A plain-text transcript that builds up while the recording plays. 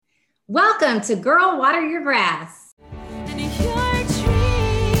Welcome to Girl Water Your Grass.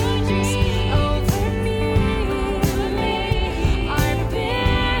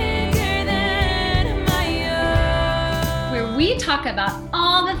 Where we talk about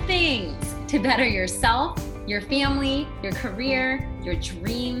all the things to better yourself, your family, your career, your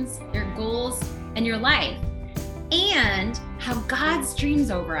dreams, your goals, and your life. And how God's dreams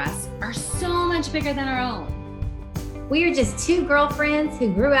over us are so much bigger than our own. We are just two girlfriends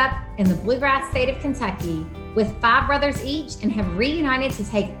who grew up in the bluegrass state of Kentucky with 5 brothers each and have reunited to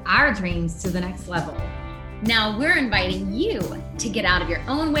take our dreams to the next level. Now we're inviting you to get out of your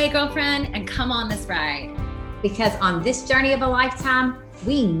own way, girlfriend, and come on this ride. Because on this journey of a lifetime,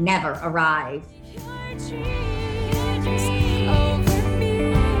 we never arrive.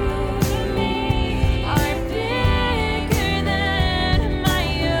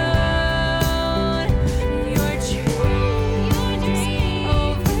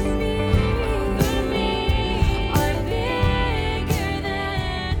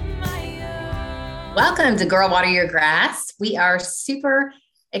 Welcome to Girl Water Your Grass. We are super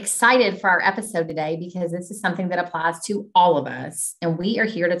excited for our episode today because this is something that applies to all of us. And we are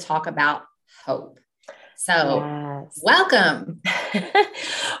here to talk about hope. So welcome.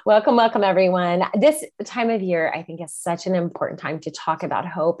 Welcome, everyone. This time of year, I think, is such an important time to talk about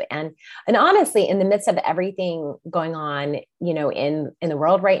hope. And honestly, in the midst of everything going on, in the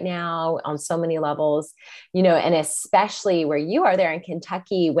world right now on so many levels, and especially where you are there in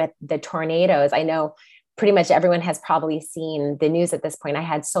Kentucky with the tornadoes. I know pretty much everyone has probably seen the news at this point. I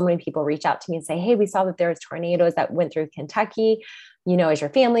had so many people reach out to me and say, hey, we saw that there was tornadoes that went through Kentucky. Is your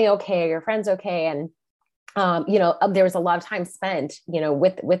family okay? Are your friends okay? And there was a lot of time spent,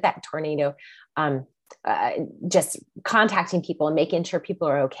 with that tornado, just contacting people and making sure people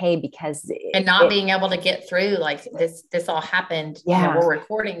are okay and not being able to get through like this all happened. Yeah. We're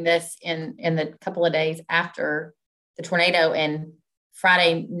recording this in the couple of days after the tornado, and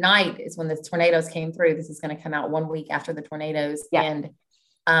Friday night is when the tornadoes came through. This is going to come out 1 week after the tornadoes. Yeah.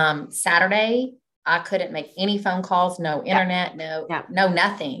 And, Saturday, I couldn't make any phone calls, no internet, no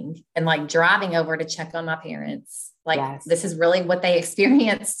nothing. And like driving over to check on my parents, This is really what they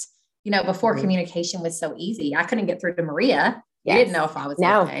experienced, before communication was so easy. I couldn't get through to Maria. You didn't know if I was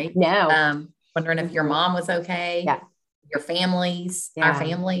okay. No. Wondering if your mom was okay, your families, our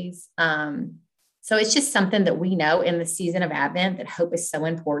families. So it's just something that we know in the season of Advent that hope is so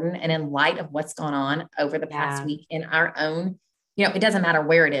important. And in light of what's gone on over the past week in our own, it doesn't matter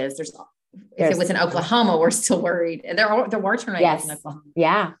where it is. If it was in Oklahoma, we're still worried. There were tornadoes in Oklahoma.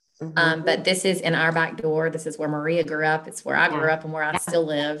 Yeah. Mm-hmm. But this is in our back door. This is where Maria grew up. It's where I grew up and where I still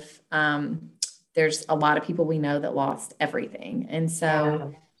live. There's a lot of people we know that lost everything. And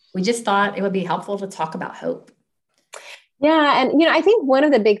so we just thought it would be helpful to talk about hope. Yeah. And, I think one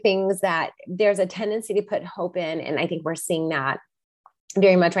of the big things that there's a tendency to put hope in, and I think we're seeing that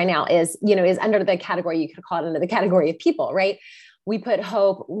very much right now is under the category, you could call it under the category of people, right? We put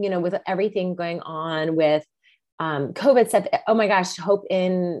hope, with everything going on with COVID stuff. Oh my gosh, hope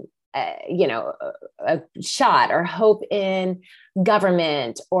in, a shot, or hope in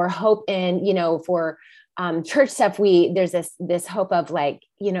government, or hope in, for church stuff. There's this hope of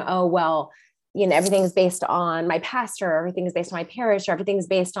everything's based on my pastor, or everything's based on my parish, or everything's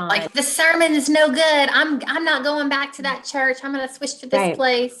based on the sermon is no good. I'm not going back to that church. I'm going to switch to this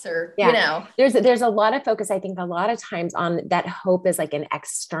place, or, there's a lot of focus. I think a lot of times on that hope is like an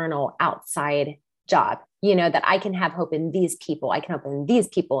external outside job, that I can have hope in these people. I can hope in these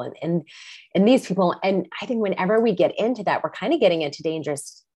people and these people. And I think whenever we get into that, we're kind of getting into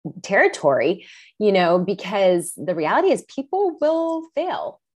dangerous territory, because the reality is people will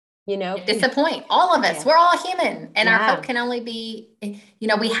fail. Disappoint all of us. We're all human, and our hope can only be,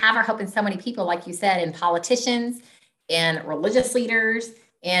 we have our hope in so many people, like you said, in politicians and religious leaders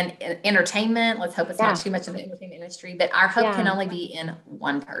and entertainment. Let's hope it's not too much of the entertainment industry, but our hope can only be in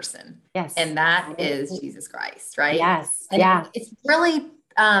one person. Yes. And that is Jesus Christ, right? Yes. And it's really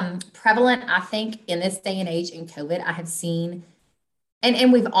prevalent, I think, in this day and age in COVID. I have seen,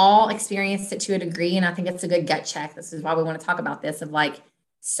 and we've all experienced it to a degree. And I think it's a good gut check. This is why we want to talk about this, of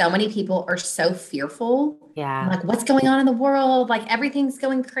so many people are so fearful. Yeah. Like, what's going on in the world? Like, everything's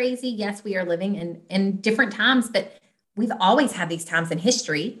going crazy. Yes, we are living in different times, but we've always had these times in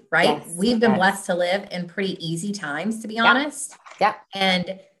history, right? Yes. We've been blessed to live in pretty easy times, to be honest. Yeah.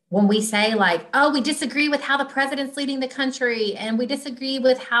 And when we say we disagree with how the president's leading the country, and we disagree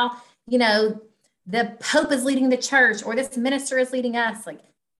with how, the Pope is leading the church, or this minister is leading us,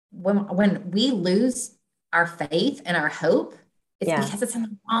 when we lose our faith and our hope, it's because it's in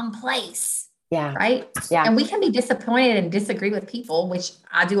the wrong place. Yeah. Right. Yeah. And we can be disappointed and disagree with people, which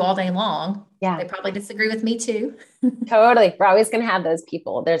I do all day long. Yeah. They probably disagree with me too. Totally. We're always going to have those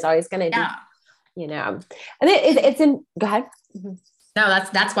people. There's always going to be, and go ahead. Mm-hmm. No,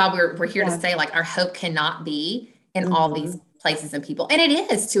 that's why we're here to say, like, our hope cannot be in all these places and people. And it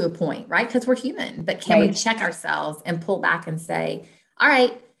is to a point, right? Because we're human, but can we check ourselves and pull back and say, all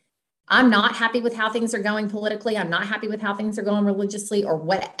right, I'm not happy with how things are going politically. I'm not happy with how things are going religiously or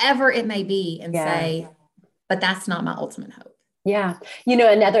whatever it may be, and say, but that's not my ultimate hope. Yeah.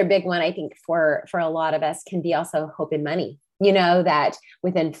 Another big one, I think for a lot of us can be also hope in money. That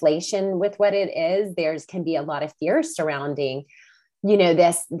with inflation, with what it is, there's can be a lot of fear surrounding,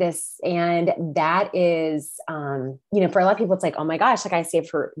 this, and that is, for a lot of people, it's like, oh my gosh, like I saved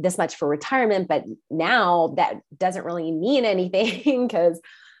for this much for retirement, but now that doesn't really mean anything because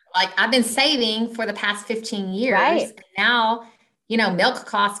like I've been saving for the past 15 years. Right. And now, milk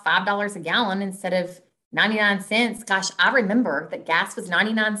costs $5 a gallon instead of 99 cents. Gosh, I remember that gas was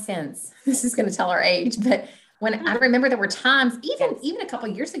 99 cents. This is going to tell our age, but when I remember there were times, even a couple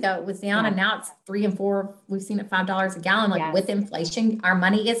of years ago, it was down and now it's $3 and $4. We've seen it $5 a gallon. Like with inflation, our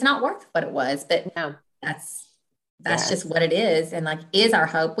money is not worth what it was, but that's just what it is. And like, is our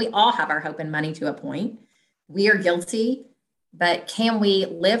hope. We all have our hope in money to a point. We are guilty, but can we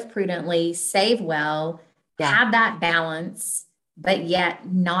live prudently, save well, have that balance, but yet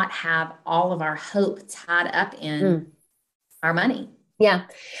not have all of our hope tied up in our money? Yeah.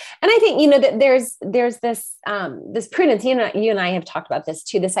 And I think, that there's this, this prudence, you and I have talked about this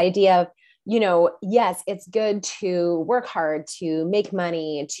too, this idea of, yes, it's good to work hard, to make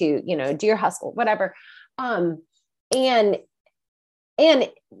money, to, do your hustle, whatever. And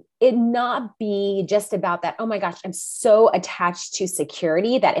it not be just about that. Oh my gosh, I'm so attached to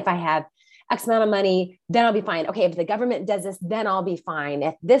security that if I have X amount of money, then I'll be fine. Okay. If the government does this, then I'll be fine.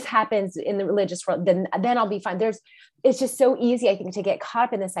 If this happens in the religious world, then I'll be fine. It's just so easy, I think, to get caught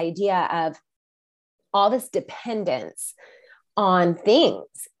up in this idea of all this dependence on things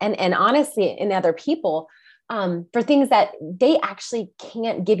and honestly in other people, for things that they actually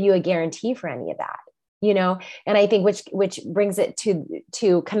can't give you a guarantee for any of that, and I think which brings it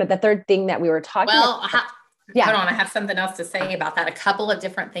to kind of the third thing that we were talking about. Hold on, I have something else to say about that. A couple of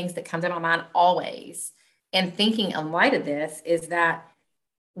different things that come to my mind always. And thinking in light of this is that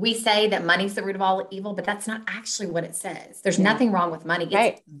we say that money's the root of all evil, but that's not actually what it says. There's nothing wrong with money.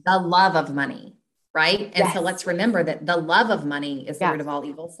 It's the love of money, right? And so let's remember that the love of money is the root of all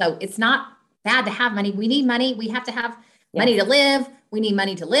evil. So it's not bad to have money. We need money. We have to have money to live. We need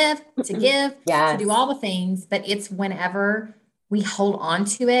money to live, to give, to do all the things. But it's whenever we hold on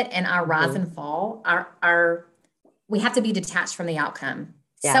to it and our rise and fall, we have to be detached from the outcome.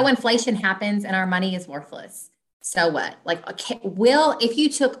 Yeah. So inflation happens and our money is worthless. So what? Like, if you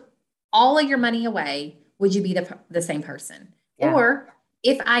took all of your money away, would you be the same person? Yeah. Or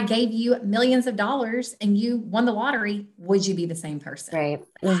if I gave you millions of dollars and you won the lottery, would you be the same person? Right.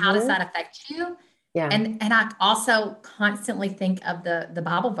 How does that affect you? Yeah. And I also constantly think of the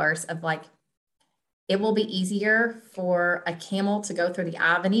Bible verse of like, it will be easier for a camel to go through the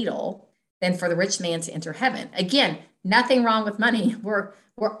eye of a needle than for the rich man to enter heaven. Again, nothing wrong with money. We're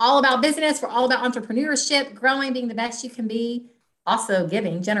all about business. We're all about entrepreneurship, growing, being the best you can be, also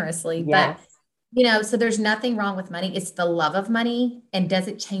giving generously. Yes. But, so there's nothing wrong with money. It's the love of money. And does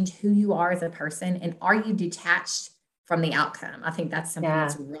it change who you are as a person? And are you detached from the outcome? I think that's something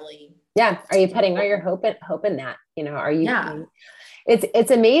that's really. Yeah. Are you putting all your hope in that? Are you? Yeah.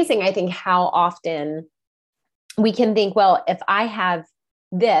 It's amazing. I think how often we can think, well, if I have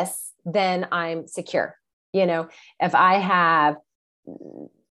this, then I'm secure. If I have,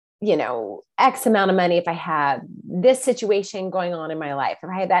 X amount of money, if I have this situation going on in my life, if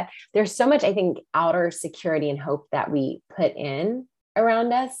I have that, there's so much, I think, outer security and hope that we put in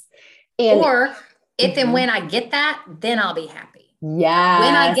around us. Or if and when I get that, then I'll be happy. Yeah.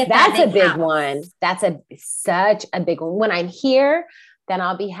 When I get that's a big one. That's such a big one. When I'm here, then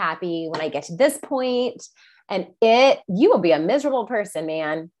I'll be happy. When I get to this point, and you will be a miserable person,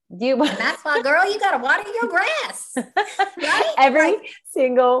 man. And that's why, girl, you got to water your grass, right? Every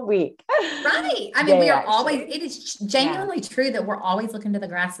single week. Right. I mean, it is genuinely true that we're always looking to the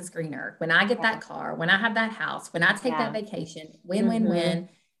grass is greener. When I get that car, when I have that house, when I take that vacation, win.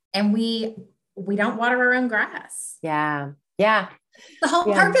 And we don't water our own grass. Yeah. Yeah. The whole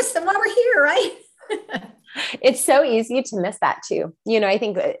purpose of why we're here, right? It's so easy to miss that too. I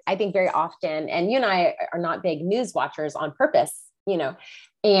think very often, and you and I are not big news watchers on purpose,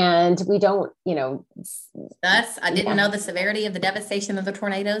 and we don't, I didn't know the severity of the devastation of the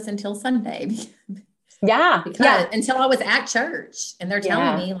tornadoes until Sunday. Yeah. Because until I was at church and they're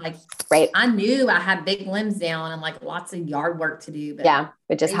telling me like, I knew I had big limbs down and like lots of yard work to do, but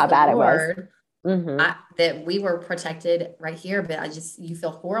just how bad it was. That we were protected right here, but you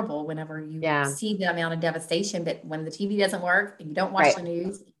feel horrible whenever you see the amount of devastation. But when the TV doesn't work and you don't watch the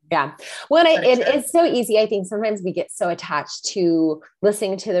news. Yeah. Well, it's so easy. I think sometimes we get so attached to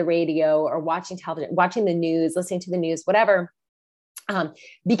listening to the radio or watching television, watching the news, listening to the news, whatever.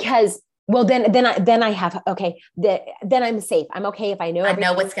 Because then I'm safe. I'm okay if I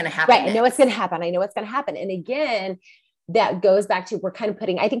know what's going to happen. Right. I know what's going to happen. I know what's going to happen. And again, that goes back to, we're kind of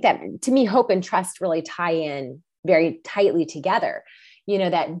I think that to me, hope and trust really tie in very tightly together. You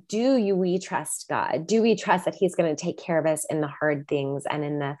know, that we trust God? Do we trust that he's going to take care of us in the hard things and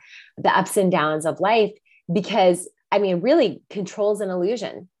in the ups and downs of life? Because I mean, really, control's an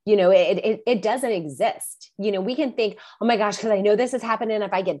illusion. You know, it doesn't exist. You know, we can think, oh my gosh, because I know this is happening.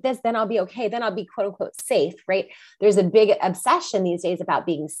 If I get this, then I'll be okay. Then I'll be quote unquote safe, right? There's a big obsession these days about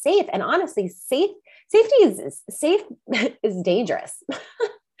being safe. And honestly, safety is dangerous.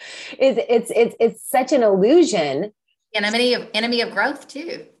 It's such an illusion. Enemy of growth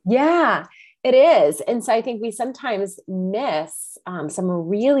too. Yeah, it is. And so I think we sometimes miss some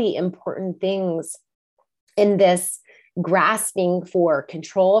really important things in this grasping for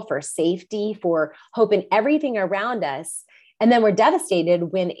control, for safety, for hope in everything around us. And then we're devastated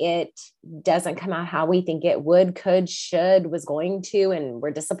when it doesn't come out how we think it would, could, should, was going to, and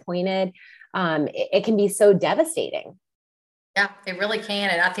we're disappointed. It can be so devastating. Yeah, it really can.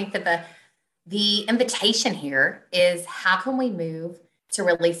 And I think that the invitation here is, how can we move to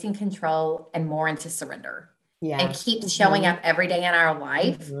releasing control and more into surrender? And keep showing up every day in our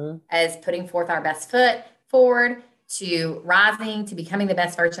life as putting forth our best foot forward, to rising, to becoming the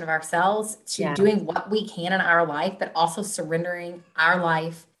best version of ourselves, to doing what we can in our life, but also surrendering our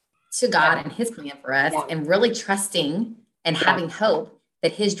life to God and his plan for us, and really trusting and having hope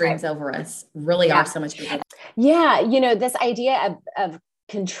that his dreams over us really are so much bigger. Yeah. You know, this idea of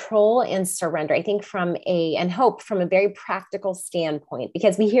control and surrender, I think and hope from a very practical standpoint,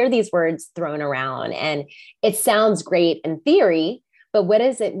 because we hear these words thrown around and it sounds great in theory, but what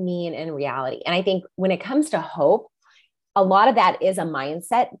does it mean in reality? And I think when it comes to hope, a lot of that is a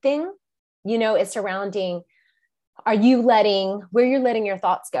mindset thing. You know, it's surrounding, where you're letting your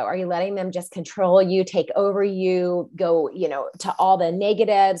thoughts go? Are you letting them just control you, take over you, go, you know, to all the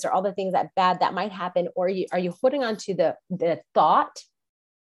negatives or all the things that might happen? Or are you holding on to the thought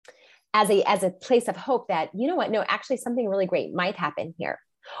as a place of hope that, you know what, no, actually something really great might happen here,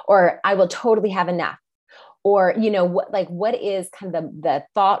 or I will totally have enough, or, you know, what is kind of the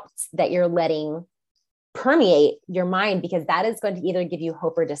thoughts that you're letting permeate your mind, because that is going to either give you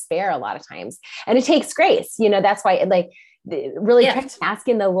hope or despair a lot of times. And it takes grace, you know, that's why really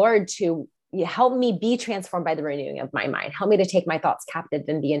asking the Lord to help me be transformed by the renewing of my mind, help me to take my thoughts captive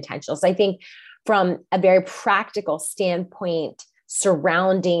and be intentional. So I think from a very practical standpoint,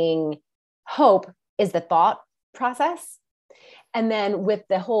 surrounding hope is the thought process. And then with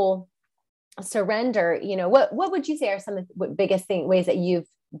the whole surrender, you know, what would you say are some of the biggest ways that you've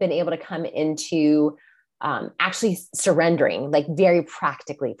been able to come into actually surrendering, like very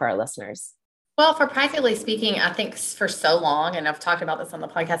practically for our listeners? Well, for practically speaking, I think for so long, and I've talked about this on the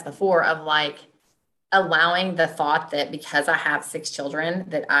podcast before, of like allowing the thought that because I have 6 children,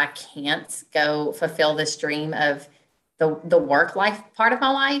 that I can't go fulfill this dream of the work life part of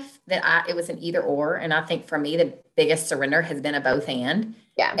my life, that it was an either or. And I think for me, the biggest surrender has been a both and.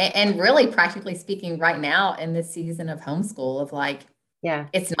 Yeah. And really practically speaking right now in this season of homeschool, of like,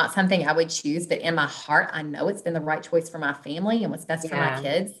 it's not something I would choose, but in my heart, I know it's been the right choice for my family and what's best for my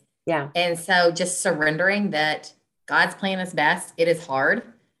kids. Yeah. And so just surrendering that God's plan is best. It is hard.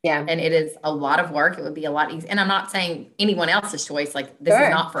 Yeah. And it is a lot of work. It would be a lot easier. And I'm not saying anyone else's choice. Like this is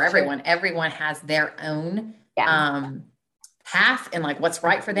not for everyone. Sure. Everyone has their own path and like what's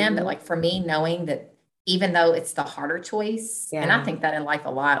right for them. But like for me, knowing that even though it's the harder choice, and I think that in life a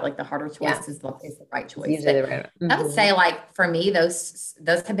lot, like the harder choice is the right choice. Usually right. I would say like for me, those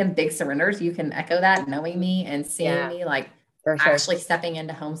have been big surrenders. You can echo that, knowing me and seeing me like actually stepping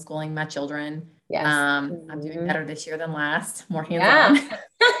into homeschooling my children. Yes. I'm doing better this year than last, more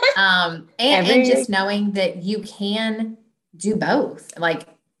hands-on. And just knowing that you can do both. Like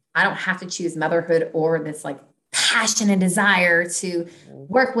I don't have to choose motherhood or this like passion and desire to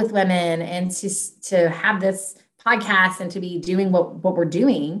work with women and to have this podcast and to be doing what we're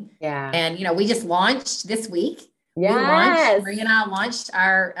doing. Yeah. And, you know, we just launched this week. Yes. Marie and I launched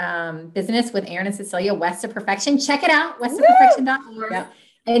our business with Aaron and Cecilia, West of Perfection. Check it out, westofperfection.org. Yep.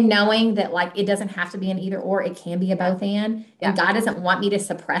 And knowing that like, it doesn't have to be an either or, it can be a both and God doesn't want me to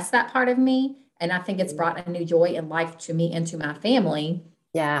suppress that part of me And I think it's brought a new joy in life to me and to my family.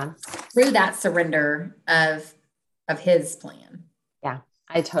 Yeah. Through that surrender of his plan. Yeah.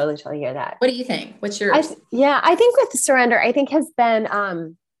 I totally hear that. What do you think? What's yours? I think with the surrender, I think has been,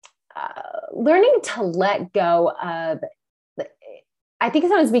 learning to let go of, I think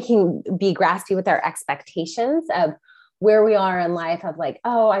sometimes we can be graspy with our expectations of where we are in life, of like,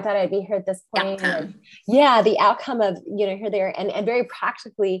 oh, I thought I'd be here at this point. The outcome of, here, there, and very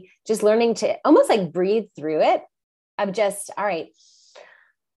practically just learning to almost like breathe through it of just, all right,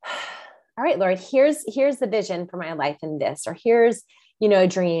 Lord, here's the vision for my life in this, or here's, a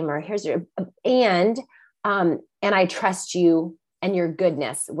dream, or here's your, and I trust you and your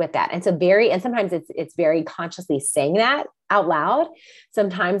goodness with that. And so and sometimes it's very consciously saying that out loud.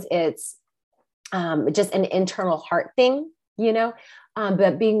 Sometimes it's just an internal heart thing,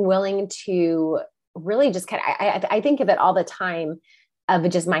 but being willing to really just I think of it all the time of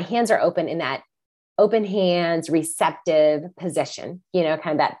just my hands are open in that open hands, receptive position, kind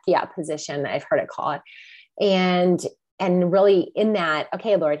of that fiat position, I've heard it called. And really in that,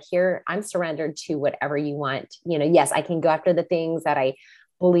 okay, Lord, here I'm surrendered to whatever you want. Yes, I can go after the things that I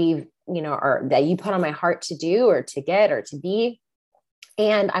believe, or that you put on my heart to do or to get or to be.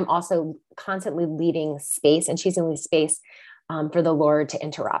 And I'm also constantly leading space and choosing space for the Lord to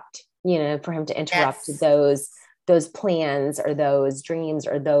interrupt, for him to interrupt those plans or those dreams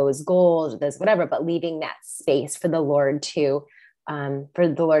or those goals or those whatever, but leaving that space for the Lord to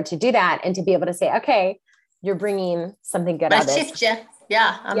do that, and to be able to say, okay, you're bringing something good out of this. Shift you.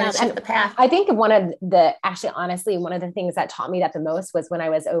 Yeah. I'm going to shift the path. I think one of the things that taught me that the most was when I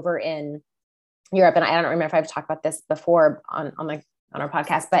was over in Europe. And I don't remember if I've talked about this before on our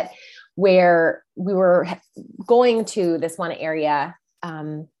podcast, but where we were going to this one area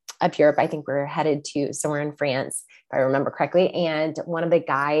of Europe. I think we were headed to somewhere in France, if I remember correctly. And one of the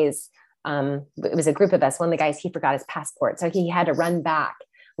guys, it was a group of us, one of the guys, he forgot his passport. So he had to run back.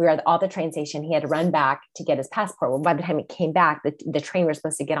 We were at the train station. He had to run back to get his passport. Well, by the time it came back, the train we were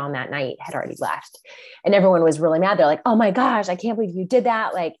supposed to get on that night had already left. And everyone was really mad. They're like, oh my gosh, I can't believe you did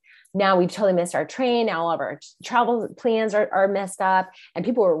that. Like, now we've totally missed our train. Now all of our travel plans are messed up. And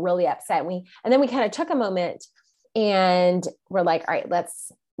people were really upset. And then we kind of took a moment and we're like, all right,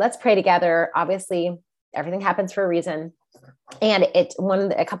 let's pray together. Obviously everything happens for a reason. And that's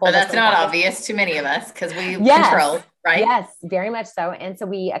not obvious to many of us because we control, right? Yes, very much so. And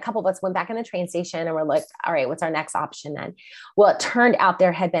so a couple of us went back in the train station and we're like, all right, what's our next option then? Well, it turned out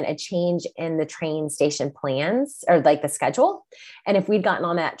there had been a change in the train station plans, or like the schedule. And if we'd gotten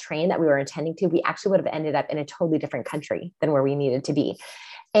on that train that we were intending to, we actually would have ended up in a totally different country than where we needed to be.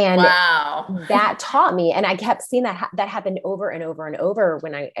 And that taught me, and I kept seeing that happened over and over and over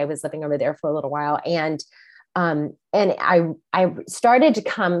when I was living over there for a little while. And I started to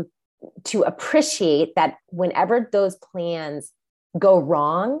come to appreciate that whenever those plans go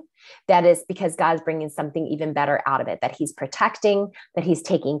wrong, that is because God's bringing something even better out of it, that he's protecting, that he's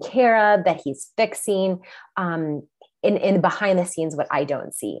taking care of, that he's fixing, in behind the scenes, what I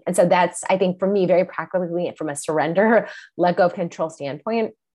don't see. And so that's, I think for me, very practically from a surrender, let go of control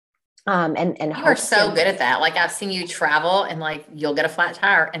standpoint. And you are so good at that. Like I've seen you travel and like, you'll get a flat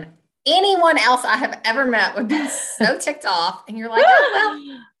tire and anyone else I have ever met would be so ticked off. And you're like, oh,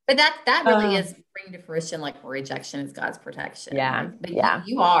 well, but that really is bringing to fruition, like rejection is God's protection. Yeah. But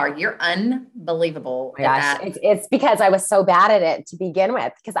you're unbelievable at that. It's because I was so bad at it to begin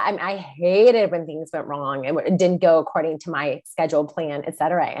with, because I hated when things went wrong and it didn't go according to my scheduled plan, et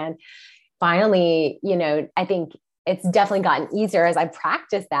cetera. And finally, I think it's definitely gotten easier as I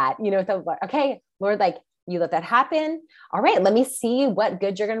practice that, so okay, Lord, like, you let that happen. All right, let me see what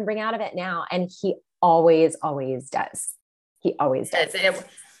good you're going to bring out of it now. And he always does. He always does.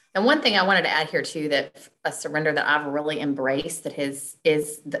 And one thing I wanted to add here too, that a surrender that I've really embraced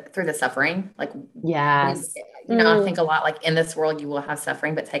that through the suffering. Like, yes, I think a lot like in this world, you will have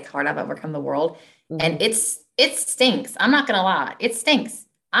suffering, but take heart, I've overcome the world. Mm-hmm. And it stinks. I'm not going to lie. It stinks.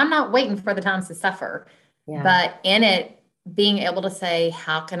 I'm not waiting for the times to suffer, but in it, being able to say,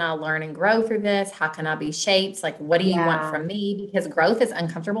 how can I learn and grow through this? How can I be shaped? Like, what do you want from me? Because growth is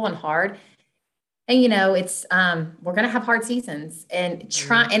uncomfortable and hard. And, it's, we're going to have hard seasons and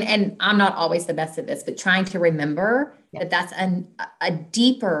and I'm not always the best at this, but trying to remember that that's a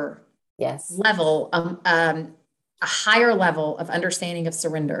deeper level, a higher level of understanding of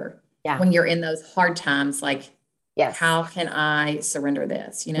surrender when you're in those hard times, like, how can I surrender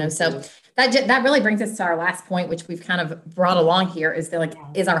this? So that really brings us to our last point, which we've kind of brought along here is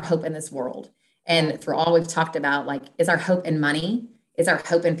is our hope in this world. And through all we've talked about, like, is our hope in money? Is our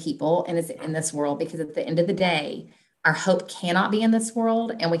hope in people? And is it in this world? Because at the end of the day, our hope cannot be in this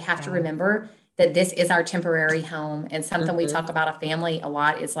world. And we have to remember that this is our temporary home. And something we talk about a family a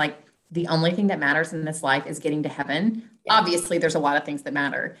lot is like, the only thing that matters in this life is getting to heaven. Yeah. Obviously, there's a lot of things that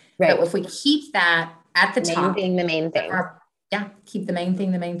matter. Right. But if we keep that at the top, the main thing. Keep the main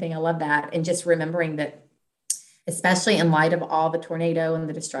thing. I love that. And just remembering that, especially in light of all the tornado and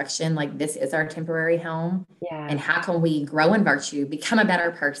the destruction, like this is our temporary home. Yeah. And how can we grow in virtue, become a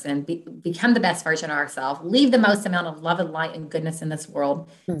better person, become the best version of ourselves, leave the most amount of love and light and goodness in this world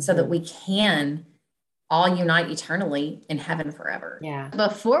so that we can all unite eternally in heaven forever. Yeah.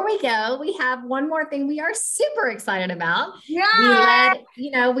 Before we go, we have one more thing we are super excited about. Yeah.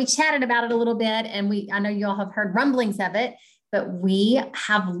 We chatted about it a little bit, and I know you all have heard rumblings of it, but we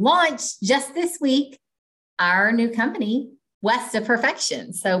have launched just this week our new company, West of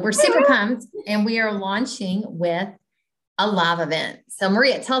Perfection. So we're super pumped, and we are launching with a live event. So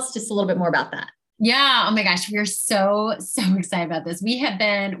Maria, tell us just a little bit more about that. Yeah. Oh my gosh. We're so excited about this. We have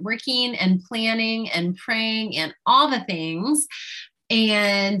been working and planning and praying and all the things.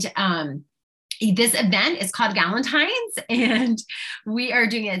 And this event is called Galentine's, and we are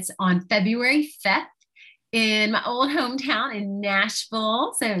doing it on February 5th in my old hometown in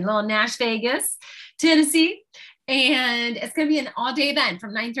Nashville. So little Nash Vegas, Tennessee. And it's going to be an all-day event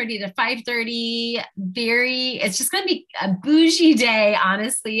from 9:30 to 5:30. It's just going to be a bougie day,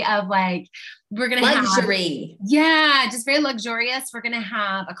 honestly, of like, we're going to have luxury. Yeah, just very luxurious. We're going to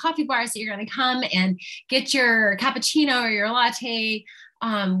have a coffee bar. So you're going to come and get your cappuccino or your latte.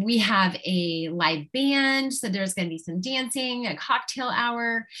 We have a live band. So there's going to be some dancing, a cocktail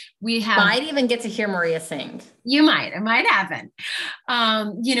hour. Might even get to hear Maria sing. It might happen.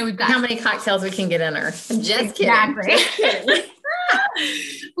 We've got how many cocktails we can get in her. I'm just kidding. Just kidding.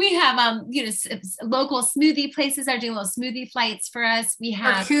 We have, local smoothie places are doing little smoothie flights for us. We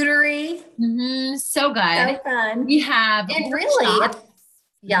have charcuterie. So good. So fun. We have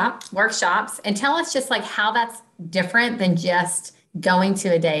workshops. And tell us just like how that's different than just going to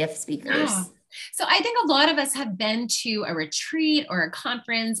a day of speakers. Yeah. So I think a lot of us have been to a retreat or a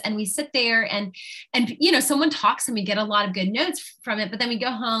conference, and we sit there and someone talks and we get a lot of good notes from it, but then we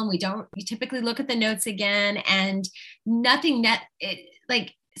go home, we typically look at the notes again, and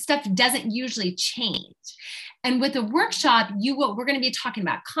stuff doesn't usually change. And with the workshop, we're going to be talking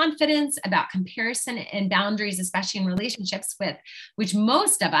about confidence, about comparison and boundaries, especially in relationships which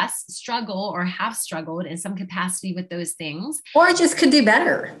most of us struggle or have struggled in some capacity with those things. Or just could do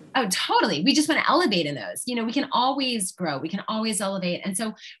better. Oh, totally. We just want to elevate in those. We can always grow. We can always elevate. And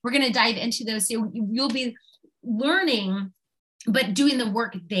so we're going to dive into those. So you'll be learning, but doing the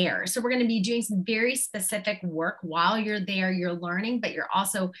work there. So we're going to be doing some very specific work while you're there, you're learning, but you're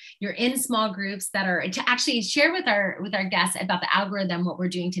in small groups that are to actually share with our guests about the algorithm, what we're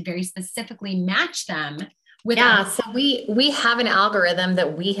doing to very specifically match them with. Yeah. So we have an algorithm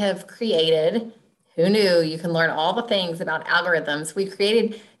that we have created. Who knew you can learn all the things about algorithms we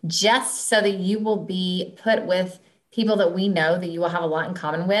created just so that you will be put with people that we know that you will have a lot in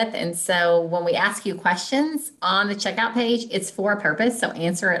common with. And so when we ask you questions on the checkout page, it's for a purpose. So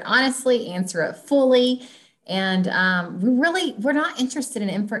answer it honestly, answer it fully. And we're not interested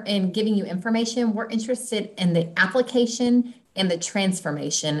in giving you information. We're interested in the application and the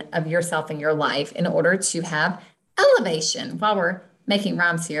transformation of yourself and your life in order to have elevation. While we're making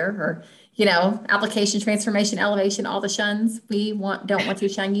rhymes here, or application, transformation, elevation, all the shuns. We don't want to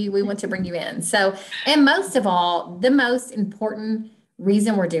shun you. We want to bring you in. So, and most of all, the most important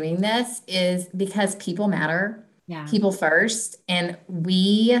reason we're doing this is because people matter. Yeah. People first. And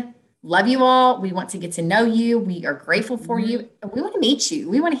we love you all. We want to get to know you. We are grateful for you. We want to meet you.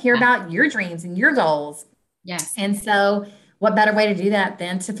 We want to hear about your dreams and your goals. Yes. And so what better way to do that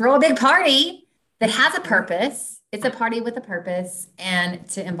than to throw a big party that has a purpose? It's a party with a purpose, and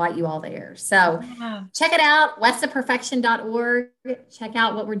to invite you all there. So check it out, westofperfection.org. Check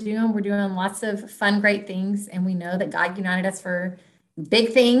out what we're doing. We're doing lots of fun, great things. And we know that God united us for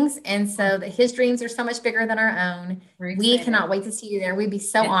big things. And so that his dreams are so much bigger than our own. We cannot wait to see you there. We'd be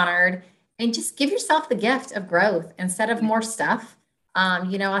so honored. And just give yourself the gift of growth instead of more stuff.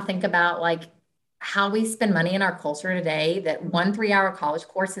 I think about like how we spend money in our culture today, that 1 3-hour college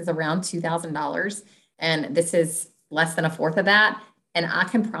course is around $2,000. And this is less than a fourth of that. And I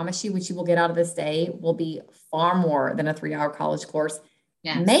can promise you what you will get out of this day will be far more than a 3-hour college course,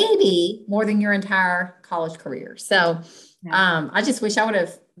 maybe more than your entire college career. So I just wish I would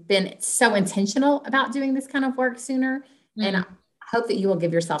have been so intentional about doing this kind of work sooner. And I hope that you will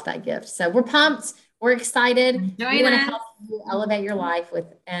give yourself that gift. So we're pumped. We're excited. We want to help you elevate your life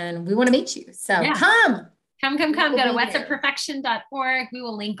and we want to meet you. So come. Come. Go to whatsupperfection.org. We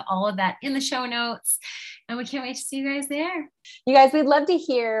will link all of that in the show notes. And we can't wait to see you guys there. You guys, we'd love to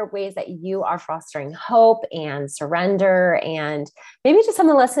hear ways that you are fostering hope and surrender, and maybe just some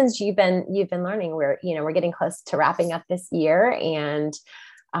of the lessons you've been learning. We're getting close to wrapping up this year, and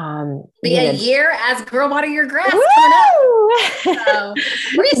be a year as Girl Water Your Grass coming up. So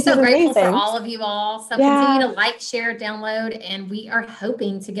we're just so grateful for all of you all. So continue to like, share, download, and we are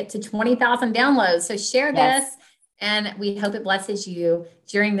hoping to get to 20,000 downloads. So share this, and we hope it blesses you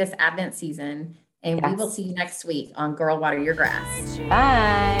during this Advent season. And we will see you next week on Girl Water Your Grass. Bye.